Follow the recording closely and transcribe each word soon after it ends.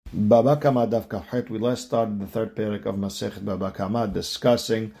Baba Kama Daf. We last started the third parak of Masechet Baba Kama,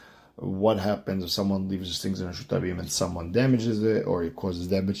 discussing what happens if someone leaves his things in a shutabim and someone damages it or he causes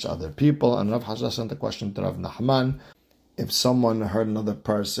damage to other people. And Rav Hashda sent a question to Rav Nachman: if someone hurt another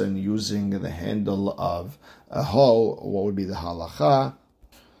person using the handle of a hoe, what would be the halacha?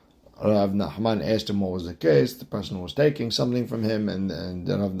 Rav Nachman asked him what was the case. The person was taking something from him, and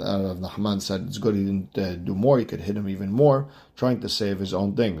Rav Nachman said it's good he didn't do more. He could hit him even more, trying to save his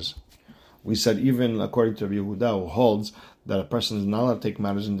own things. We said even according to Rabbi Yehuda, who holds that a person is not allowed to take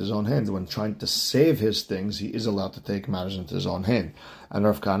matters into his own hands. When trying to save his things, he is allowed to take matters into his own hand. And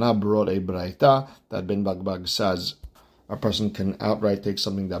Rav Kana brought a braita that Ben Bagbag says a person can outright take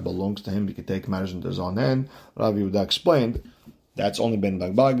something that belongs to him. He can take matters into his own hand. Rabbi Yehuda explained that's only Ben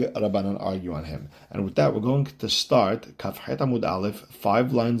Bagbag. Rabbanan argue on him. And with that, we're going to start Kaf Het Amud Aleph,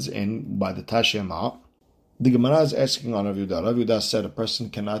 5 lines in by the Tashema. The Gemara is asking on Rav Yehuda. Rav Yehuda said a person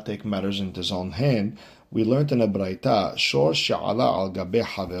cannot take matters into his own hand. We learned in a braita, Shor she'ala al gabe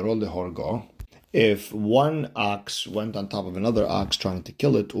havero lehorgo. If one ox went on top of another ox trying to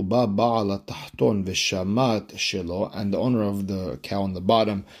kill it, uba ba'ala tahton v'shamat shelo, and the owner of the cow on the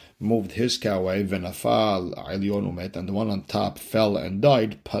bottom moved his cow away, v'nafal alyon umet, and the one on top fell and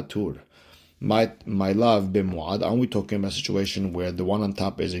died, patur. My love b'mu'ad. Aren't we talking about a situation where the one on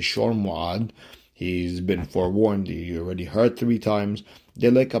top is a shor mu'ad? He's been forewarned, he already hurt 3 times. They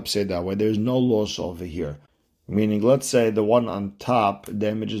like up say that way. There's no loss over here. Meaning, let's say the one on top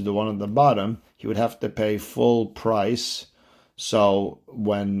damages the one on the bottom, he would have to pay full price. So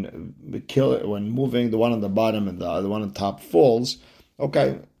when moving the one on the bottom and the one on top falls,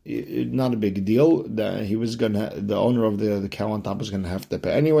 okay, not a big deal. The owner of the cow on top is gonna have to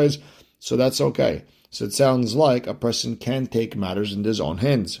pay anyways. So that's okay. So it sounds like a person can take matters in his own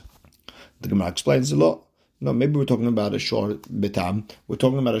hands. The Gemara explains a lot. No, maybe we're talking about a short betam. We're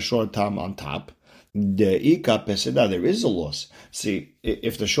talking about a short tam on top. The ika peseda, there is a loss. See,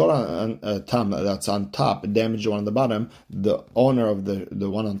 if the short tam that's on top damages the one on the bottom, the owner of the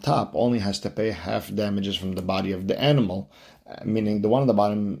one on top only has to pay half damages from the body of the animal, meaning the one on the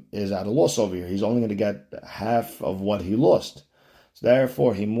bottom is at a loss over here. He's only going to get half of what he lost. So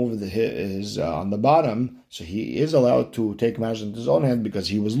therefore, he moved his on the bottom, so he is allowed to take matters into his own hand because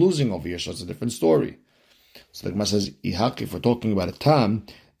he was losing over here. So it's a different story. So the Gemara says, "Ihaki," if we're talking about a tam,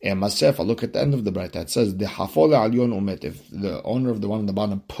 Masef, I look at the end of the braita. It says, "The hafole alyon umet." If the owner of the one on the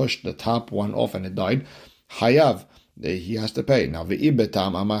bottom pushed the top one off and it died, hayav, he has to pay. Now,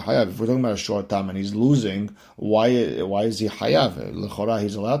 ve'ibetam amay hayav. If we're talking about a short tam and he's losing, why is he hayav? L'chora,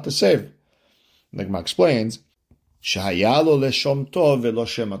 he's allowed to save. The Gemara explains, "Shehayalo leshom tov velo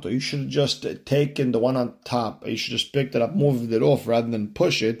shemato." You should have just taken the one on top. You should just picked it up, moved it off, rather than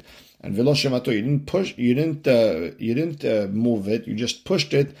push it. And velo shemato, you didn't move it. You just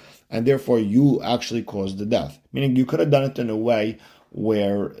pushed it, and therefore you actually caused the death. Meaning you could have done it in a way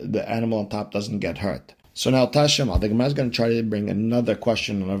where the animal on top doesn't get hurt. So now Tashema, the Gemara is going to try to bring another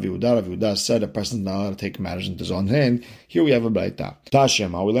question on Rav Yehuda. Rav Yehuda said a person is not allowed to take matters into his own hand. Here we have a braita.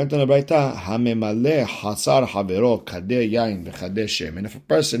 Tashema, we learned in the braita, hamemale hasar havero kadeh yain v'chadeh shem. And if a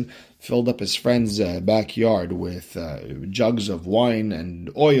person filled up his friend's backyard with jugs of wine and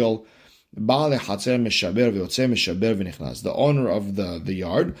oil, the owner of the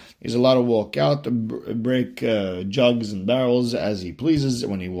yard is allowed to walk out, to break jugs and barrels as he pleases,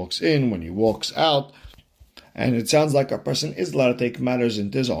 when he walks in, when he walks out. And it sounds like a person is allowed to take matters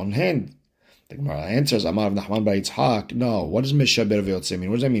into his own hand. The Gemara answers, Amar Rav Nachman bar Yitzhak. No, what does Mishaber v'yotze mean?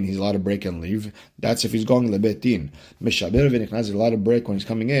 What does that mean? He's allowed to break and leave. That's if he's going lebeit din. Mishaber v'nichnas, he's allowed to break when he's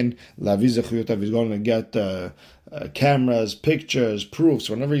coming in. Lavi zechuyot, he's going to get cameras, pictures, proofs.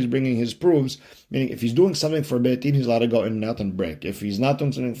 Whenever he's bringing his proofs, meaning if he's doing something for beit din, he's allowed to go in and out and break. If he's not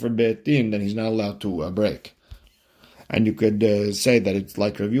doing something for beit din, then he's not allowed to break. And you could say that it's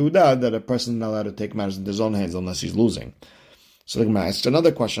like Rav Yehuda, that a person is not allowed to take matters into his own hands unless he's losing. So the Gemara asks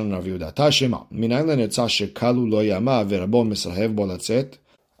another question on Rav Yehuda. Tashema, minayin lenetzah shekalu lo yama v'rabo misrahev bo latzet.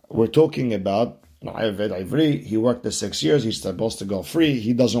 We're talking about an Ayaved Ivri. He worked the 6 years. He's supposed to go free.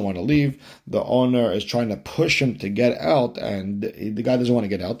 He doesn't want to leave. The owner is trying to push him to get out, and the guy doesn't want to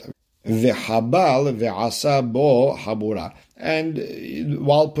get out. V'habal v'asa bo habura. And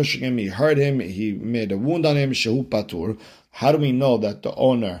while pushing him, he hurt him. He made a wound on him. Shehu patur. How do we know that the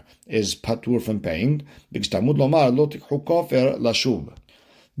owner is patur from paying? Because Talmud lomar lo tikhu kofer lashub.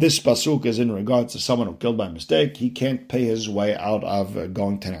 This pasuk is in regards to someone who killed by mistake. He can't pay his way out of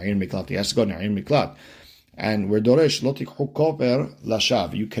going to Na'ir Miklat. He has to go to Na'ir Miklat. And we're doresh lo tikhu kofer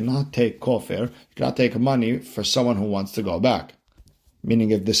lashav. You cannot take kofer. You cannot take money for someone who wants to go back.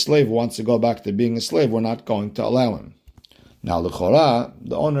 Meaning if the slave wants to go back to being a slave, we're not going to allow him. Now, l'chora,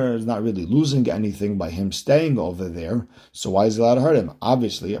 the owner is not really losing anything by him staying over there, so why is he allowed to hurt him?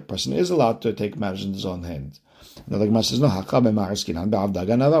 Obviously, a person is allowed to take matters into his own hands. Now, the Gemara says, no,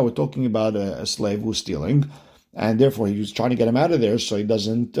 we're talking about a slave who's stealing, and therefore he was trying to get him out of there so he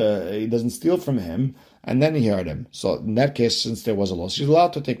doesn't steal from him, and then he hurt him. So in that case, since there was a loss, he's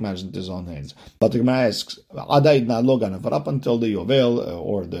allowed to take matters into his own hands. But the Gemara asks, but up until the Yovel,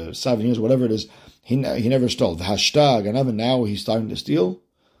 or the 7 years, whatever it is, he never stole. V'hashtag, and now he's starting to steal?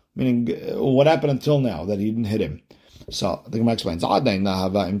 Meaning, what happened until now that he didn't hit him? So the Gemara explains, up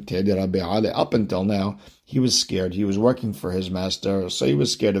until now, he was scared. He was working for his master, so he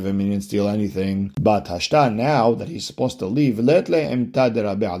was scared of him. He didn't steal anything. But hashta, now that he's supposed to leave,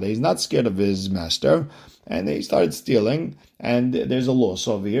 he's not scared of his master, and he started stealing, and there's a loss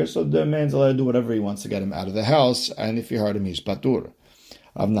over here, so the man's allowed to do whatever he wants to get him out of the house, and if you hurt him, he's patur.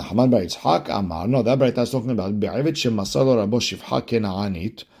 Rav Nachman bar Yitzchak Amar, no, that Braita is talking about Be'avid shemasalo rabo shifcha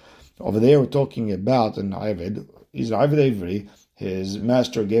kena'anit. Over there, we're talking about an Avid. He's an Avid Avery. His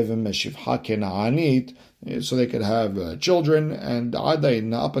master gave him a shifcha kena'anit, so they could have children, and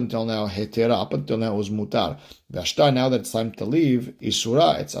Adain, up until now, hetera, up until now, was mutar. Vashta, now that it's time to leave,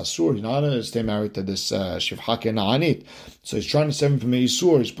 isura, it's asur. He's not going to stay married to this shifcha kena'anit. So he's trying to save him from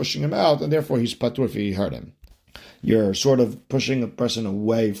isur, he's pushing him out, and therefore he's patur if he hurt him. You're sort of pushing a person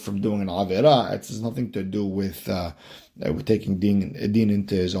away from doing an avera. It has nothing to do with taking din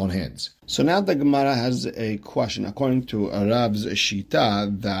into his own hands. So now the Gemara has a question. According to Rav's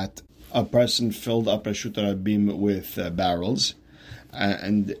Shita, that a person filled up a Rabim with barrels.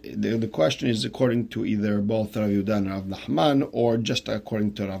 And the question is according to either both Rav Yehuda and Rav Nachman, or just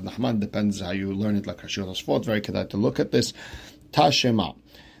according to Rav Nachman. Depends how you learn it, like Rashi Tosfot. Very good to look at this. Tashema.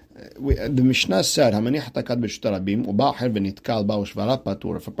 The Mishnah said, if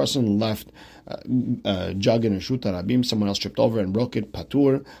a person left a jug in a shuta rabim, someone else tripped over and broke it,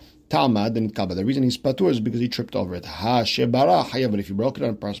 patur, talmad, and nitkal. But the reason he's patur is because he tripped over it. Ha shebara hayav, but if you broke it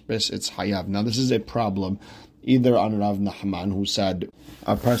on purpose, it's hayav. Now this is a problem either on Rav Nachman, who said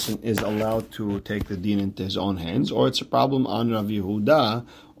a person is allowed to take the din into his own hands, or it's a problem on Rav Yehuda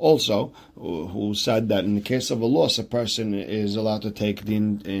also, who said that in the case of a loss, a person is allowed to take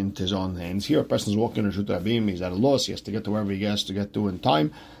din into his own hands. Here, a person is walking in a Shut Rabim, he's at a loss, he has to get to wherever he has to get to in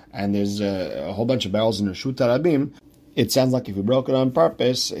time, and there's a whole bunch of barrels in a Shut Rabim. It sounds like if he broke it on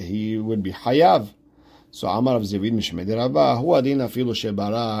purpose, he would be hayav. So Amar of Zevid Mishmedi Rabba, Hu Adin Afilu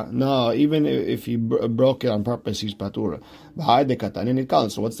Shebara. No, even if he broke it on purpose, he's patur.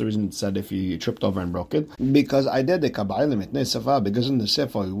 So what's the reason it said if he tripped over and broke it? Because because in the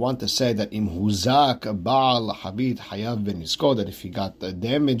sefer we want to say that im huzak baal habit hayav benisko, that if he got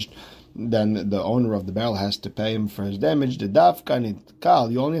damaged, then the owner of the barrel has to pay him for his damage. The dafka nitkal,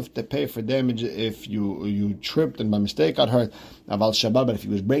 you only have to pay for damage if you tripped and by mistake got hurt. Aval shabbat, but if he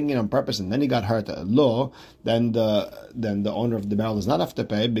was breaking it on purpose and then he got hurt at law, then the owner of the barrel does not have to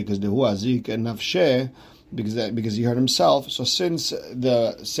pay, because the huazik nafsheh, because he hurt himself. So since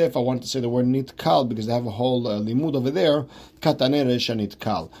the Sefer wanted to say the word nitkal, because they have a whole limud over there, katane resha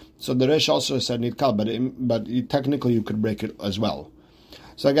nitkal. So the resh also said nitkal, but technically you could break it as well.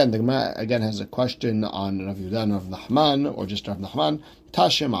 So again, the Gemara again has a question on Rav Yehuda and Rav Nachman, or just Rav Nachman.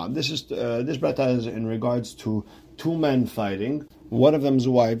 Tashema. This brata is in regards to two men fighting. One of them's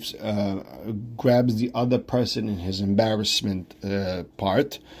wife grabs the other person in his embarrassment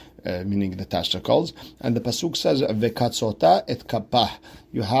part, meaning the testicles, and the pasuk says vekatzota et kapah.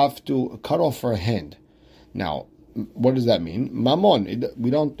 You have to cut off her hand. Now, what does that mean? Mammon. We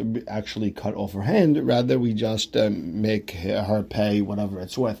don't actually cut off her hand. Rather, we just make her pay whatever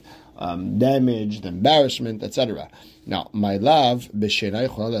it's worth. Damage, the embarrassment, etc. Now, my love, aren't we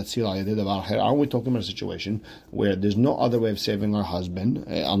talking about a situation where there's no other way of saving our husband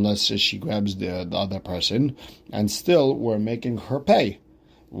unless she grabs the other person, and still we're making her pay?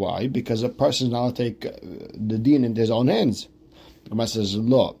 Why? Because a person is not to take the deen into his own hands. The Gemara says,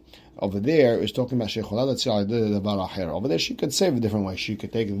 "Lo." Over there is talking about over there she could save a different way. She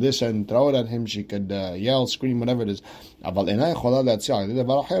could take this and throw it at him. She could yell, scream, whatever it is. But if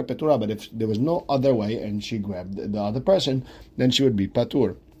there was no other way and she grabbed the other person, then she would be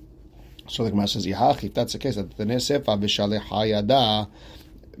patur. So the Gemara says, if that's the case, that the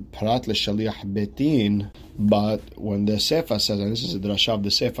prat l'shaliach betin. But when the sefer says, and this is the drasha of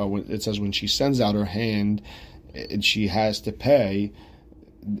the sefer, it says when she sends out her hand, she has to pay.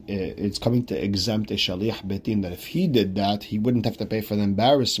 It's coming to exempt a shaliach betin, that if he did that, he wouldn't have to pay for the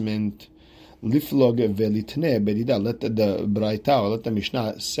embarrassment. Liflog velitne berida. Let the Braita, or let the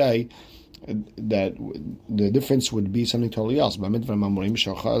Mishnah say that the difference would be something totally else. When do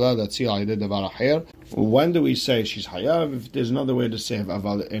we say she's hayav? If there's another way to save,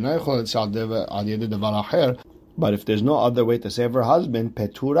 but if there's no other way to save her husband,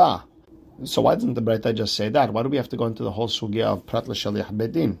 petura. So why doesn't the Braita just say that? Why do we have to go into the whole sugya of prat l'shaliach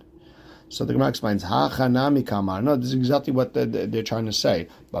bedin? So the Gemara explains, "Ha-chanami kamar." No, this is exactly what they're trying to say.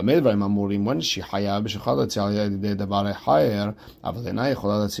 When she hayav,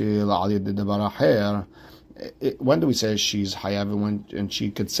 when do we say she's hayav and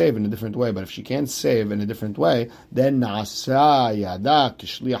she could save in a different way? But if she can't save in a different way, then nasa yadak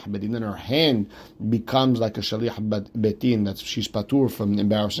shliach bedin, then her hand becomes like a shaliach betin. That's she's patur from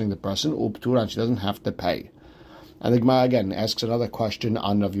embarrassing the person. Uptura, and she doesn't have to pay. And the Gemara again asks another question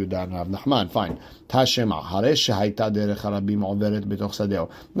on Rav Yehuda and Rav Nachman. Fine.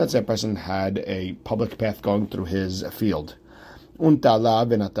 Let's say a person had a public path going through his field. And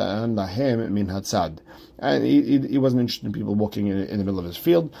he wasn't interested in people walking in the middle of his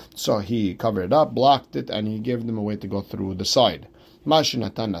field, so he covered it up, blocked it, and he gave them a way to go through the side.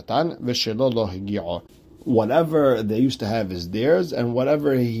 Whatever they used to have is theirs, and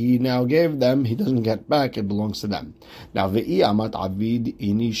whatever he now gave them, he doesn't get back, it belongs to them. Now, if you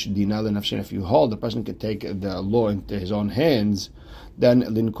hold, the person can take the law into his own hands, then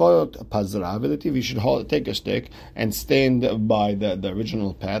linkot pazra, you should take a stick and stand by the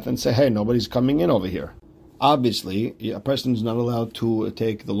original path and say, hey, nobody's coming in over here. Obviously, a person is not allowed to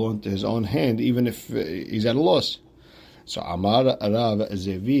take the law into his own hand, even if he's at a loss. So Amar Rav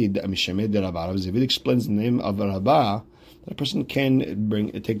Zevid, Rav Zevid explains the name of Rabbah, that a person can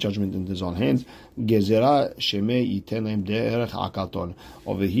take judgment into his own hands.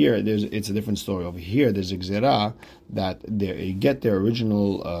 Over here, it's a different story. Over here, there's a gezerah that they get their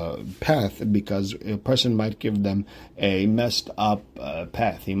original path because a person might give them a messed up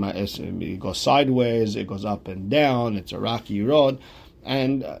path. It goes sideways, it goes up and down, it's a rocky road.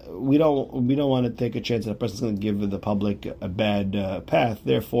 And we don't want to take a chance that a person's going to give the public a bad path.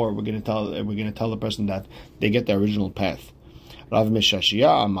 Therefore, we're going to tell the person that they get the original path. Rav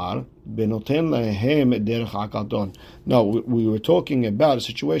Meshashia Amar benoten lehem derech hakaton. No, we were talking about a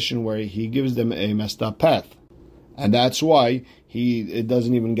situation where he gives them a messed up path, and that's why it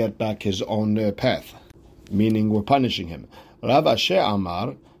doesn't even get back his own path. Meaning, we're punishing him. Rav Asher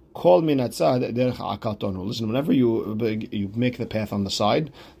Amar. Call minatzad derech akatonu. Listen, whenever you make the path on the side,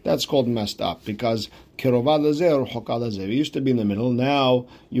 that's called messed up because kirovad lezer or chokad lezer. It used to be in the middle. Now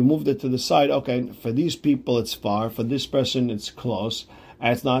you moved it to the side. Okay, for these people it's far. For this person it's close,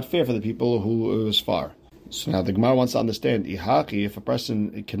 and it's not fair for the people who it was far. So now the Gemara wants to understand ihaki, if a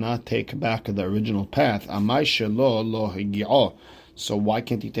person cannot take back the original path, amay shelo lo higi'o. So why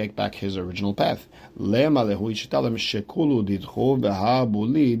can't he take back his original path? Why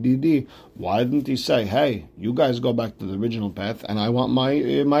didn't he say, hey, you guys go back to the original path and I want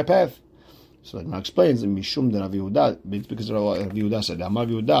my path? So the Gemara explains, Mishum de Rav Yehuda, it's because Rav Yehuda said, Amar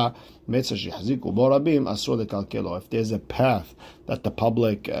Yehuda, if there's a path that the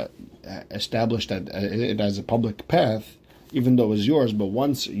public established that it as a public path, even though it was yours, but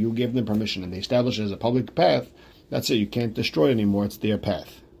once you gave them permission and they established it as a public path, that's it. You can't destroy it anymore. It's their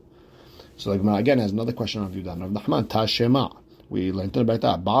path. So the Gemara again has another question of Yudan. Rav Nachman Tashema. We learned in the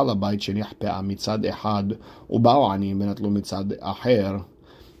Braita. Ba'al abayit sheniach pe'ah mitzad ehad uba'u ani menatlu mitzad acher.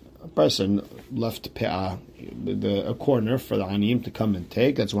 A person left pe'ah, a corner for the aniyim to come and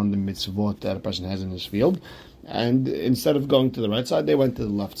take. That's one of the mitzvot that a person has in his field. And instead of going to the right side, they went to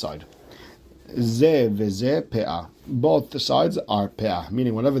the left side. Ze veze pe'ah. Both the sides are pe'ah,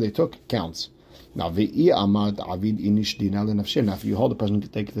 meaning whatever they took counts. Now, if you hold the person to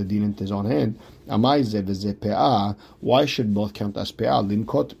take the din into his own hand, why should both count as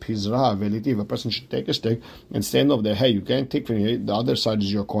pe'ah? If a person should take a stick and stand over there, hey, you can't take from here, the other side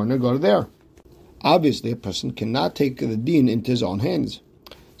is your corner, go there. Obviously, a person cannot take the din into his own hands.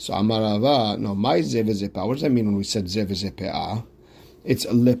 So, Amarava, no, my zev is pe'ah. What does that mean when we said zev is pe'ah? It's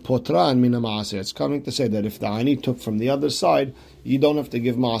lepotran mina ma'aser. It's coming to say that if the ani took from the other side, you don't have to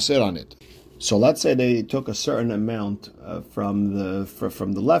give ma'aser on it. So let's say they took a certain amount from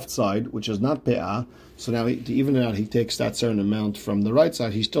the left side, which is not pe'ah. So now to even it out, he takes that certain amount from the right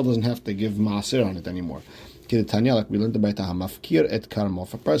side. He still doesn't have to give ma'aser on it anymore. Like we learned about hamafkir et karmo.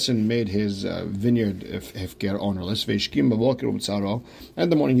 If a person made his vineyard hefker ownerless, veishkim b'boker u'tzaro, and in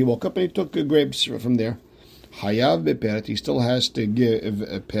the morning he woke up and he took grapes from there. Hayav beperet. He still has to give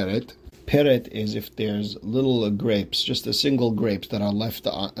a peret. Peret is if there's little grapes, just a single grapes that are left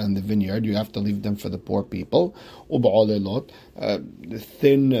on the vineyard, you have to leave them for the poor people. Uba'olelot,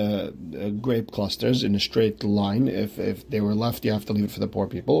 thin grape clusters in a straight line. If they were left, you have to leave it for the poor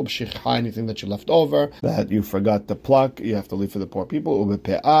people. Ub'shikha, anything that you left over that you forgot to pluck, you have to leave for the poor people.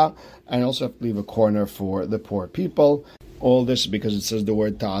 Ub'pe'ah, and also have to leave a corner for the poor people. All this because it says the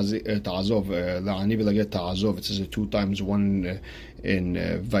word ta'azov, ta'azov. It says it 2 times, one in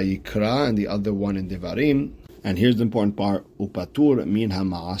Vayikra and the other one in Devarim. And here's the important part: upatur min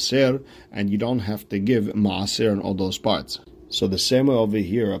ha-ma'aser, and you don't have to give ma'aser in all those parts. So the same way over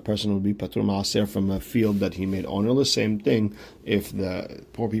here, a person will be patur ma'aser from a field that he made ownerless. Same thing if the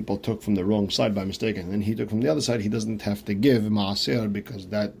poor people took from the wrong side by mistake, and then he took from the other side, he doesn't have to give ma'aser because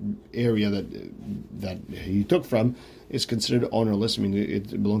that area that he took from is considered ownerless. I mean,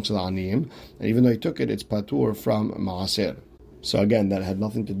 it belongs to the aniyim, and even though he took it, it's patur from ma'aser. So again, that had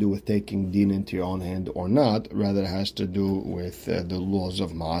nothing to do with taking din into your own hand or not. Rather, it has to do with the laws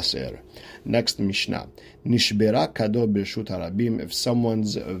of Maaser. Next Mishnah. Nishbera kado b'reshut harabim. If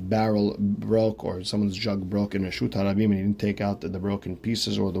someone's barrel broke or someone's jug broke in reshut harabim and he didn't take out the broken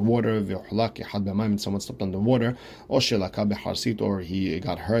pieces or the water, v'uhlak yehad b'mayim, and someone stepped on the water, or shelaka b'harsit, or he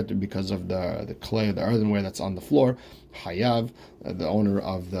got hurt because of the clay, the earthenware that's on the floor, Hayav, the owner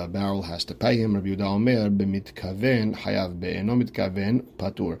of the barrel has to pay him. Rabbi Yehuda Omer, b'mitkaven, Hayav be'eno mitkaven,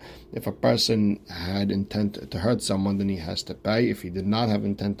 patur. If a person had intent to hurt someone, then he has to pay. If he did not have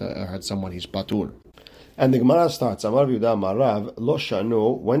intent to hurt someone, he's patur. And the Gemara starts, Amar Yehuda Marav, lo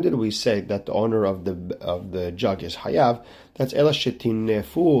shanu. When did we say that the owner of the jug is Hayav? That's ela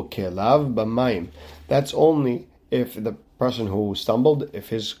shetinefu kelav b'mayim. That's only if the person who stumbled, if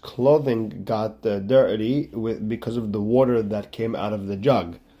his clothing got dirty because of the water that came out of the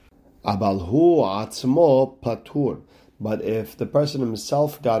jug. Abalhu atzmo patur. But if the person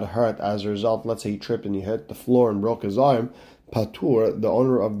himself got hurt as a result, let's say he tripped and he hit the floor and broke his arm, patur, the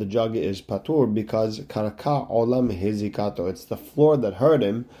owner of the jug is patur because karaka olam hezikato. It's the floor that hurt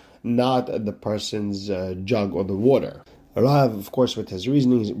him, not the person's jug or the water. Rav, of course, with his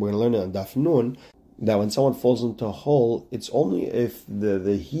reasoning, we're going to learn it on Daf Nun, that when someone falls into a hole, it's only if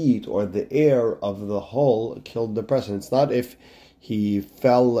the heat or the air of the hole killed the person. It's not if he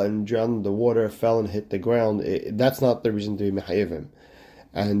fell and drowned in the water, fell and hit the ground. That's not the reason to be mechayev him.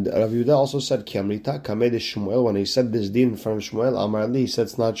 And Rav Yehuda also said, Kiamrita kamed Shmuel, when he said this din in front of Shmuel, Amar li, he said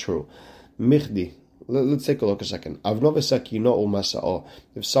it's not true. Michdi. Let's take a look a second. Avno v'sakino u'masa'o.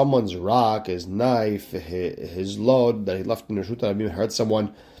 If someone's rock, his knife, his load that he left in the Reshut Rabim hurt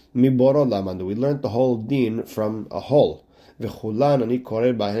someone, we learned the whole din from a hole.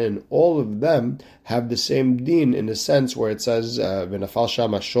 All of them have the same din in the sense where it says it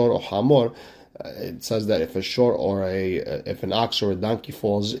says that if a shor or if an ox or a donkey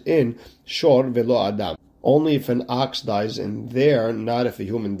falls in, shor velo adam. Only if an ox dies in there, not if a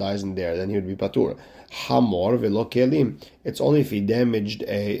human dies in there, then he would be patur. Hamor velo kelim. It's only if he damaged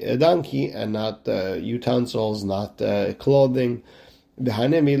a donkey and not utensils, not clothing. That's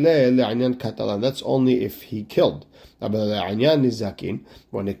only if he killed.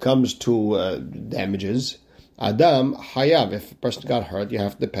 When it comes to damages, Adam Hayav, if a person got hurt, you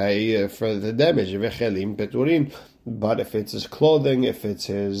have to pay for the damage. But if it's his clothing, if it's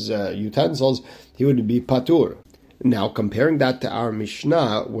his utensils, he would be patur. Now, comparing that to our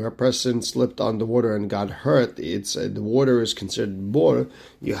Mishnah, where a person slipped on the water and got hurt, it's the water is considered bor.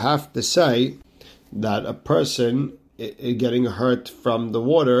 You have to say that a person getting hurt from the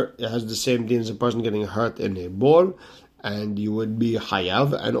water, it has the same din as a person getting hurt in a bor, and you would be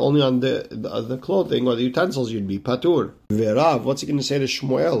hayav, and only on the clothing or the utensils you'd be patur. Verav, what's he going to say to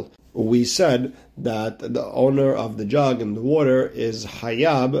Shmuel? We said that the owner of the jug and the water is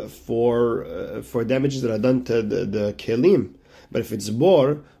hayab for damages that are done to the kelim. But if it's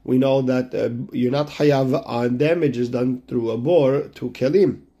bor, we know that you're not hayav on damages done through a bor to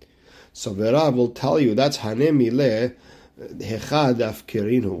kelim. So Verav will tell you that's hanemi le hechad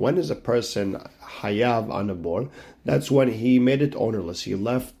afkirinu. When is a person hayav on a bor? That's when he made it ownerless. He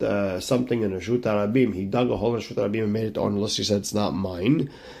left something in a Reshut Harabim. He dug a hole in Reshut Harabim and made it ownerless. He said it's not mine.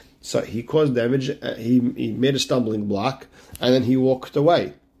 So he caused damage. He made a stumbling block and then he walked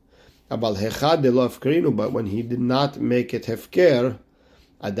away. Abal hechad de lo afkirinu. But when he did not make it hefker,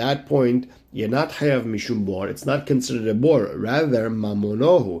 at that point, you're not hayav mishum bor. It's not considered a bor. Rather,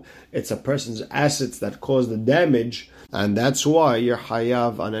 mamonohu. It's a person's assets that caused the damage. And that's why you're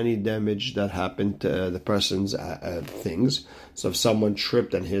hayav on any damage that happened to the person's things. So if someone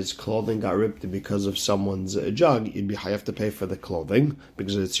tripped and his clothing got ripped because of someone's jug, you'd be hayav to pay for the clothing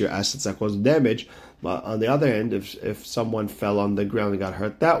because it's your assets that caused damage. But on the other hand, if someone fell on the ground and got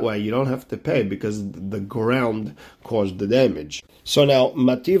hurt that way, you don't have to pay because the ground caused the damage. So now,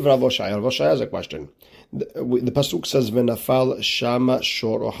 Mativ Rav Oshaya. Rav Oshaya has a question. The pasuk says "V'nafal shama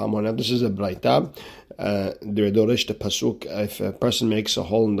shor o hamor." Now this is a braita. The pasuk: if a person makes a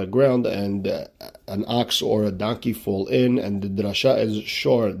hole in the ground and an ox or a donkey fall in, and the drasha is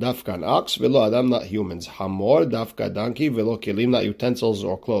shor dafka an ox, velo adam not humans, hamor dafka donkey, velo kelim not utensils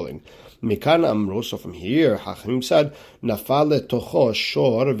or clothing. Mikan amru. So from here, Hachim said nafal tocho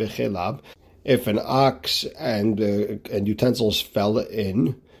shor v'chelav. If an ox and utensils fell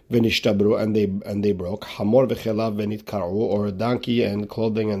in, v'nishtabru, and they broke, hamor v'chelav v'nitkaru, or a donkey and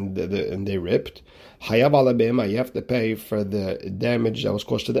clothing and they ripped, hayav ala behema, you have to pay for the damage that was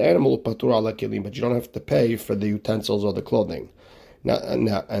caused to the animal, patur ala kelim, but you don't have to pay for the utensils or the clothing. Now, and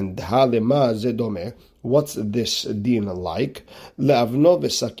halema zedome, what's this din like? Le'avno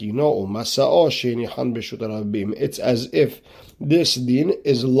v'sakino u'masao she'nihan b'shut rabim. It's as if this din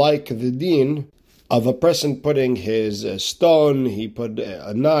is like the din of a person putting his stone, he put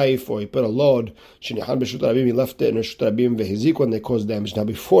a knife, or he put a load, he left it in Reshut Rabim vehizik when they cause damage. Now,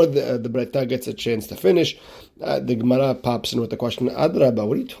 before the Braita gets a chance to finish, the Gemara pops in with the question, Adraba,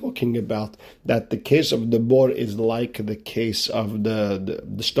 what are you talking about? That the case of the bor is like the case of the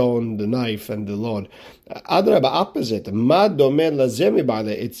stone, the knife, and the load. Adraba, opposite. Ma domeh lazemi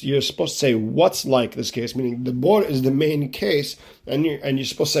ba'ale. It's, you're supposed to say what's like this case, meaning the bor is the main case, and you're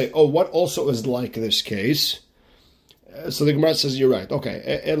supposed to say, oh, what also is like this case? So the Gemara says, you're right.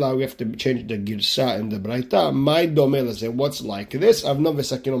 Okay, Ela, we have to change the girsa in the Braita. My domeh lazemi, what's like this? Avno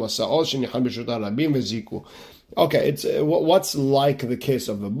v'sakino masa'ol shenihan b'shut rabim veziku. Okay, it's what's like the case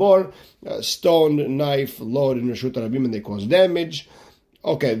of a bor, stone, knife, load in Reshut Rabim, and they cause damage.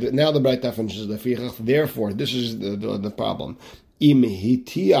 Okay, now the Braita finishes the fichach. Therefore, this is the problem. If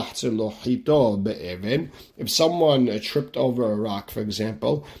someone tripped over a rock, for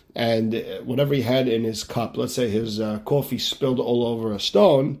example, and whatever he had in his cup, let's say his coffee spilled all over a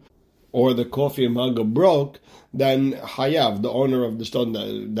stone, or the coffee mug broke, then Hayav, the owner of the stone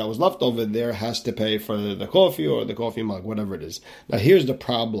that was left over there, has to pay for the coffee or the coffee mug, whatever it is. Now here's the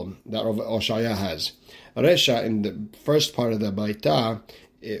problem that Oshaya has. Resha, in the first part of the Baita,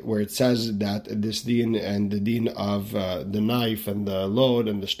 where it says that this din and the din of the knife and the load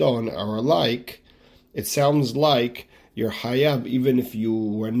and the stone are alike, it sounds like you're Hayav even if you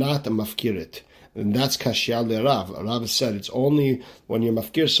were not a mafkirit. And that's Kashya le Rav. Rav said it's only when you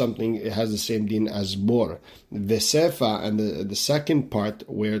mafkir something, it has the same din as bor. Vesefa, and the second part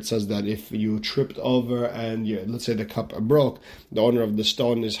where it says that if you tripped over and let's say the cup broke, the owner of the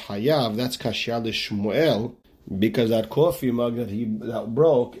stone is Hayav, that's Kashya le Shmuel, because that coffee mug that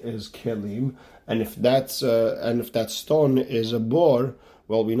broke is kelim, and if that stone is a bor,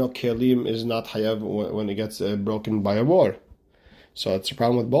 well, we know kelim is not Hayav when it gets broken by a bor. So it's a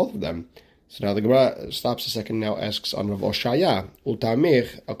problem with both of them. So now the Gemara stops a second, now asks on Rav Oshaya,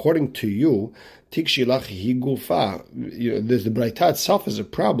 Utamich, according to you, Tikshilach higufa, the Braita itself is a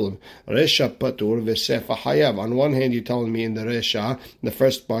problem. Resha patur v'sefa hayav. On one hand, you're telling me in the Resha, the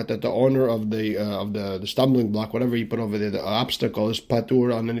first part, that the owner of the stumbling block, whatever you put over there, the obstacle, is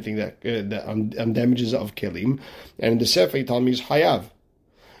patur on anything that on damages of kelim, and in the Sefer you tell me is hayav.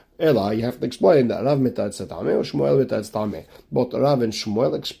 Ela, you have to explain that Rav mitad tzatame or Shmuel mitad tzatame. Both Rav and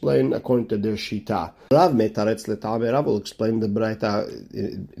Shmuel explain according to their shita. Rav mitaretz letame. Rav will explain the Braita,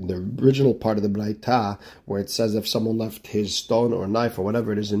 in the original part of the Braita, where it says if someone left his stone or knife or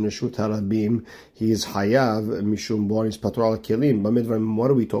whatever it is in Reshut Harabim, he is hayav mishum bor, he's patral kelim. Bamidvarim,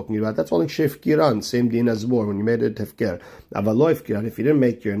 what are we talking about? That's only shef kiran, same din as bor when you made it hefker. Avalo ifkiran, if you didn't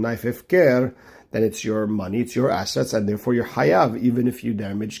make your knife hefker, then it's your money, it's your assets, and therefore you're hayav, even if you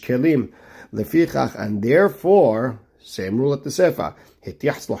damage kelim. Lefichach, and therefore, same rule at the sefa. If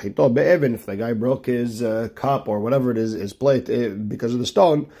the guy broke his cup or whatever it is, his plate, because of the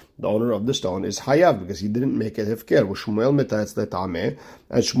stone, the owner of the stone is hayav, because he didn't make it hefker.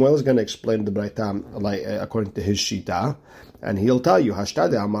 And Shmuel is going to explain the Braita according to his shita. And he'll tell you, once you're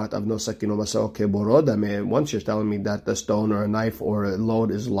telling me that the stone or a knife or a load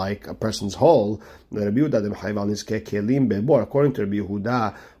is like a person's hole, according to Rabbi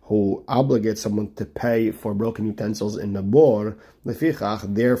Yehuda, who obligates someone to pay for broken utensils in the bor,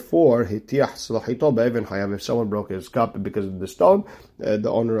 therefore, if someone broke his cup because of the stone,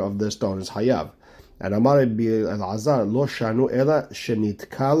 the owner of the stone is hayav. And Amar Elazar, lo shanu ela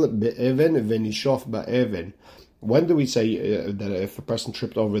shenitkal be'even v'nishof ba'even. When do we say that if a person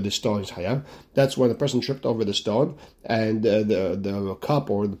tripped over the stone is hayav? That's when the person tripped over the stone and the cup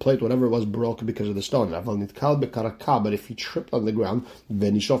or the plate, whatever it was, broke because of the stone. But if he tripped on the ground,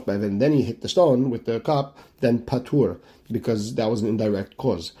 then he hit the stone with the cup, then patur, because that was an indirect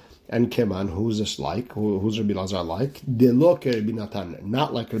cause. And Keman, who's this like? Who's Rabbi Lazar like?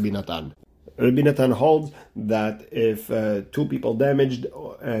 Not like Rabbi Natan. Rabbi Natan holds that if two people damaged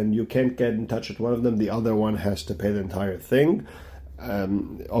and you can't get in touch with one of them, the other one has to pay the entire thing.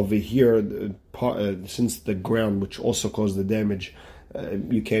 Over here, since the ground, which also caused the damage,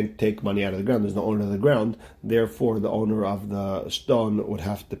 you can't take money out of the ground. There's no owner of the ground. Therefore, the owner of the stone would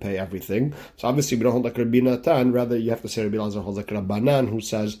have to pay everything. So obviously, we don't hold like Rabbi Natan. Rather, you have to say Rabbi Lazar holds like Rabbanan, who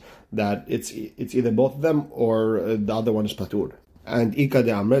says that it's either both of them or the other one is patur. And Ika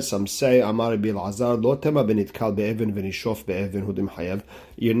de Amr, some say, Amar Rabbi Lazar, Lo tema benitkal be'evin v'nishof be'evin hudim hayav.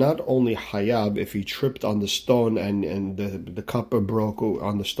 You're not only hayav if he tripped on the stone and the cup broke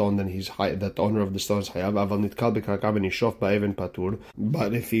on the stone, then he's that the owner of the stone is hayav. Aval nitkal be'karka v'nishof be'evin patur.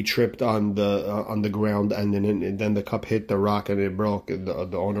 But if he tripped on the ground and then the cup hit the rock and it broke,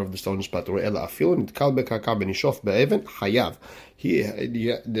 the owner of the stone is patur. Ela afilu nitkal be'karka v'nishof be'evin hayav.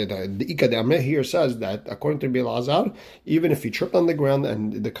 The Ika de Amr here says that according to Rabbi Lazar, even if he tripped on the ground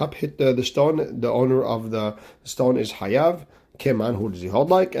and the cup hit the stone, the owner of the stone is hayav. Keman, who does he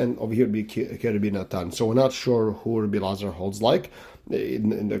hold like? And over here be Rabbi Natan. So we're not sure who Rabbi Lazar holds like.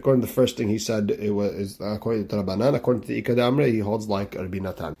 According to the first thing he said, it was according to Rabbanan. According to the Ika de Amr, he holds like Rabbi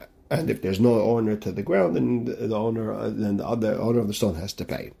Natan. And if there's no owner to the ground, then the owner of the stone has to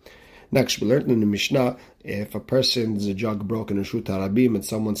pay. Next, we learned in the Mishnah, if a person's jug broke in a Shut Harabim and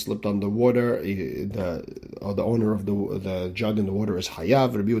someone slipped on the water, the owner of the jug in the water is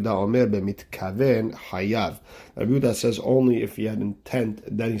Hayav. Rabbi Yehuda Omer bemitkaven Hayav. Rabbi Yehuda says only if he had intent,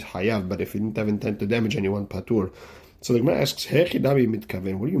 then he's Hayav, but if he didn't have intent to damage anyone, Patur. So the Gemara asks, what do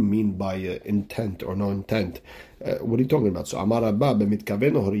you mean by intent or no intent? What are you talking about? So Amar Abba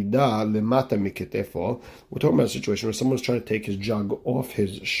b'mitkaven horida lemata miketefo. We're talking about a situation where someone's trying to take his jug off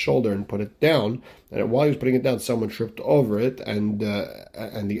his shoulder and put it down, and while he was putting it down, someone tripped over it, and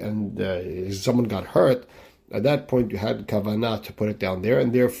someone got hurt. At that point, you had kavanah to put it down there,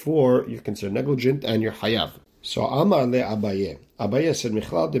 and therefore you're considered negligent and you're hayav. So Amar le Abaye. Abaye said,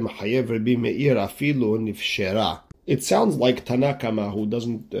 Michlal de mahayev Rabbi Meir afilu nifshera. It sounds like Tanakama, who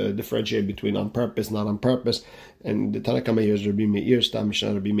doesn't differentiate between on purpose, not on purpose, and the Tanakama here is Rabbi Meir, Stam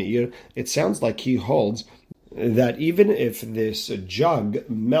Mishnah Rabbi Meir. It sounds like he holds that even if this jug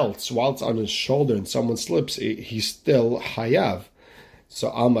melts while it's on his shoulder and someone slips, he's still hayav. So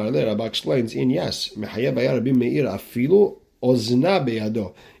Amar le Rabbi explains, yes, Mehayev Rabbi Meir afilu ozna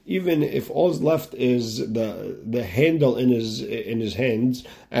beyado. Even if all's left is the handle in his hands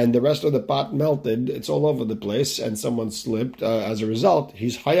and the rest of the pot melted, it's all over the place, and someone slipped, as a result,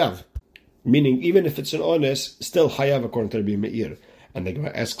 he's hayav. Meaning, even if it's an honest, still hayav according to Rabbi Meir. And the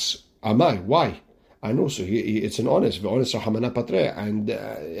Gemara asks, Amai, why? I know, so it's an honest. And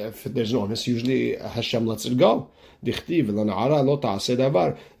if there's an honest, usually Hashem lets it go. If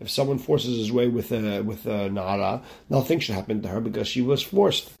someone forces his way with a na'ara, nothing should happen to her because she was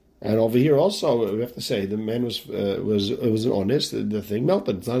forced. And over here also, we have to say the man was honest. The thing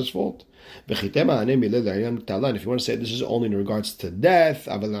melted. It's not his fault. If you want to say this is only in regards to death,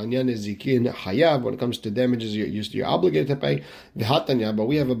 when it comes to damages, you're obligated to pay. But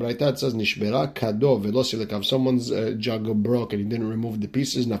we have a braita that says nishbera kado velosilic. If someone's jug broke and he didn't remove the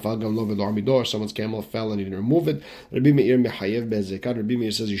pieces, someone's camel fell and he didn't remove it. Rabbi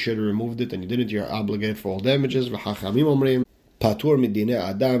Meir says you should have removed it and you didn't. You're obligated for all damages. Patur midine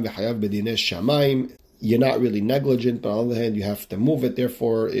adam v'chayav bedine shamayim. You're not really negligent, but on the other hand, you have to move it.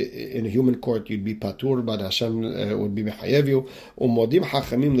 Therefore, in a human court, you'd be patur, but Hashem would be mechayev you. Umodim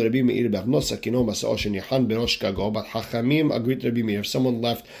hachamim l'Rabbi Meir b'avnosa kino masao shenihan berosh kago. But hachamim agreed to Rabbi Meir. If someone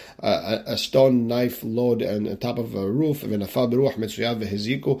left a stone knife load on top of a roof, and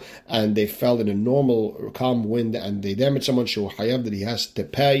they fell in a normal calm wind and they damaged someone, shu hayav, that he has to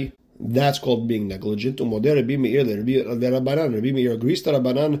pay. That's called being negligent. Rabbi Meir agrees to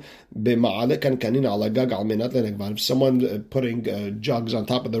Rabbanan. If someone putting jugs on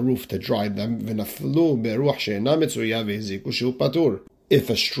top of the roof to dry them, if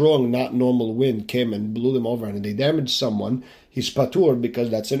a strong, not normal wind came and blew them over and they damaged someone, he's patur because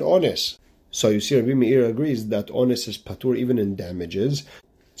that's an onus. So you see, Rabbi Meir agrees that onus is patur even in damages.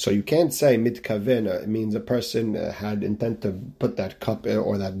 So you can't say mitkaven. It means a person had intent to put that cup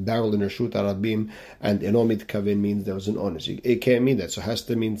or that barrel in a Shut Harabim, and eno mitkaven means there was an honest. It can't mean that. So it has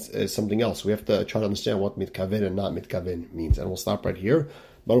to mean something else. We have to try to understand what mitkaven and not mitkaven means. And we'll stop right here.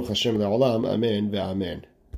 Baruch Hashem le'olam. Amen ve'amen.